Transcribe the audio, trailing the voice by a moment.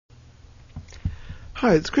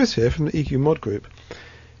Hi, it's Chris here from the EQ Mod Group.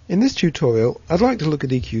 In this tutorial, I'd like to look at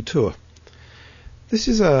EQTour. This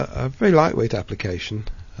is a very lightweight application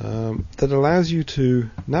that allows you to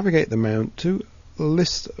navigate the mount to a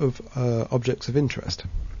list of objects of interest.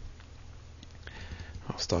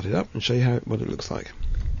 I'll start it up and show you what it looks like.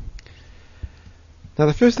 Now,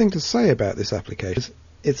 the first thing to say about this application is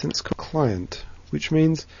it's an EQSCOM client, which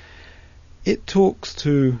means it talks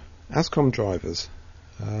to ASCOM drivers.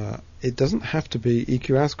 It doesn't have to be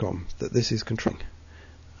EQASCOM that this is controlling.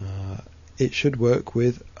 It should work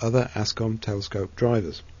with other ASCOM telescope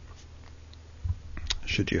drivers,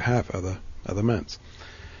 should you have other mounts.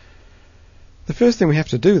 The first thing we have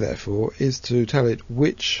to do, therefore, is to tell it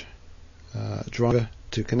which driver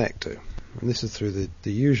to connect to. And this is through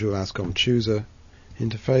the usual ASCOM chooser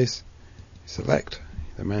interface. Select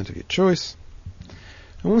the mount of your choice.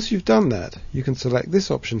 And once you've done that, you can select this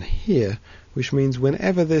option here, which means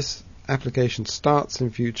whenever this application starts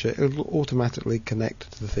in future, it will automatically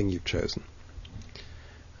connect to the thing you've chosen.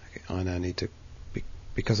 Okay, I now need to,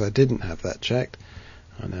 because I didn't have that checked,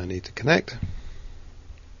 I now need to connect.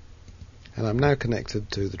 And I'm now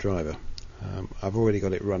connected to the driver. I've already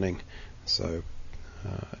got it running, so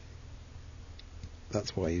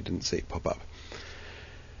that's why you didn't see it pop up.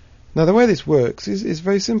 Now, the way this works is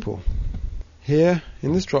very simple. Here,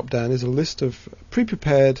 in this drop-down, is a list of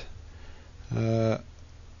pre-prepared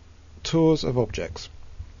tours of objects.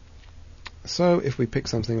 So, if we pick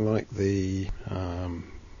something like the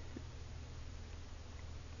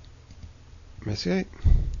Messier,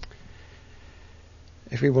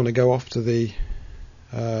 if we want to go off to the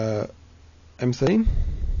M13,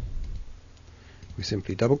 we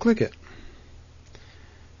simply double-click it.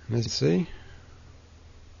 And as you see,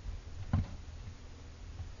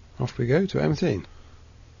 off we go to M13.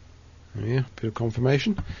 Yeah, bit of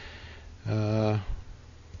confirmation. Want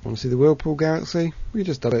to see the Whirlpool Galaxy? We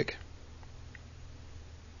just double click.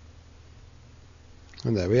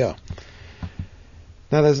 And there we are.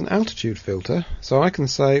 Now there's an altitude filter, so I can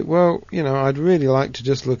say, well, you know, I'd really like to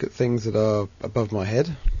just look at things that are above my head.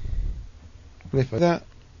 And if I do that,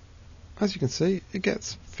 as you can see, it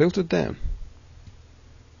gets filtered down.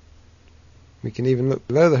 We can even look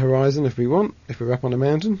below the horizon if we want, if we're up on a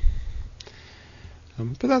mountain.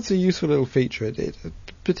 But that's a useful little feature,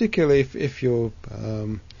 particularly if you're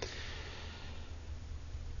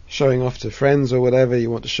showing off to friends or whatever, you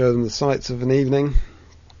want to show them the sights of an evening.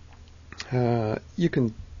 You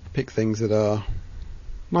can pick things that are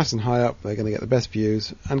nice and high up, they're going to get the best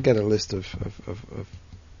views, and get a list of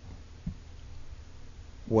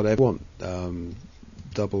whatever you want.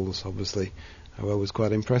 Doubles, obviously, are always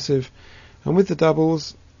quite impressive. And with the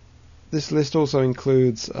doubles, this list also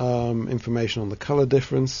includes information on the colour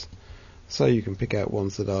difference, so you can pick out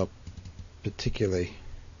ones that are particularly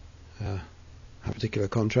have particular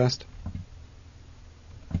contrast.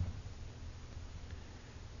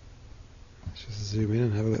 Let's just zoom in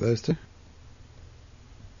and have a look at those two.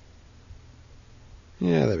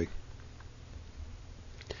 Yeah, there we go.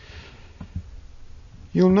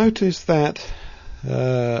 You'll notice that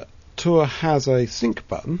Tour has a sync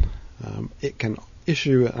button. It can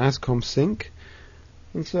issue an ASCOM sync,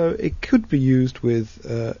 and so it could be used with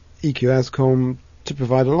EQASCOM to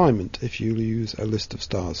provide alignment if you use a list of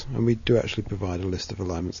stars, and we do actually provide a list of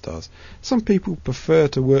alignment stars. Some people prefer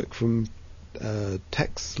to work from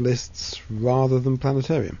text lists rather than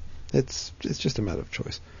planetarium. It's just a matter of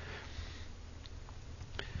choice.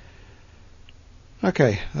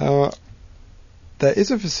 Okay, there is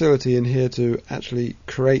a facility in here to actually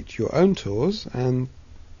create your own tours, and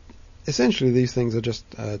essentially these things are just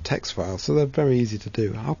text files, so they're very easy to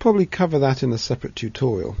do. I'll probably cover that in a separate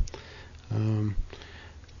tutorial.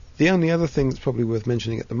 The only other thing that's probably worth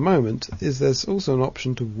mentioning at the moment is there's also an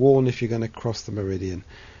option to warn if you're going to cross the meridian.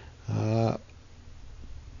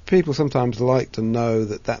 People sometimes like to know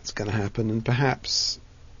that that's going to happen, and perhaps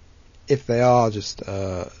if they are just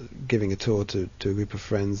giving a tour to a group of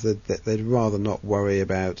friends, they'd rather not worry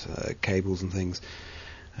about cables and things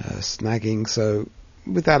snagging. So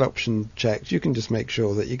with that option checked, you can just make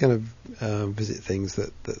sure that you're going to visit things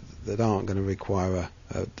that aren't going to require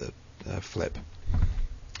a flip.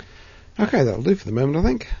 Okay, that'll do for the moment, I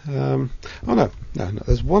think. Oh no,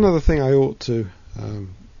 there's one other thing I ought to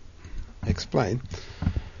explain.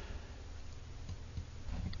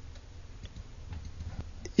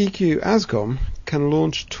 EQASCOM can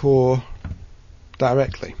launch Tour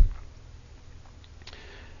directly.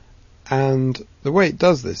 And the way it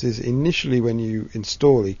does this is initially when you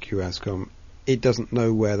install EQASCOM, it doesn't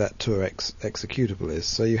know where that Tour executable is,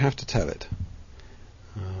 so you have to tell it.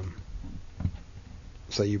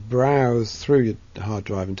 So you browse through your hard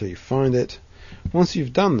drive until you find it, Once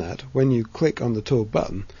you've done that, when you click on the Tour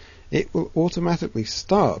button, it will automatically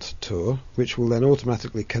start Tour, which will then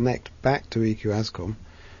automatically connect back to EQASCOM,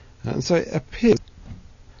 and so it appears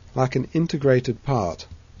like an integrated part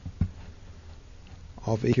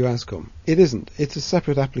of EQASCOM. It isn't. It's a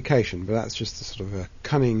separate application, but that's just a sort of a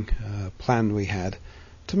cunning plan we had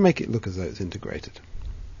to make it look as though it's integrated.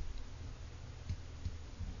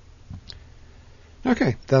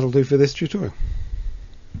 Okay, that'll do for this tutorial.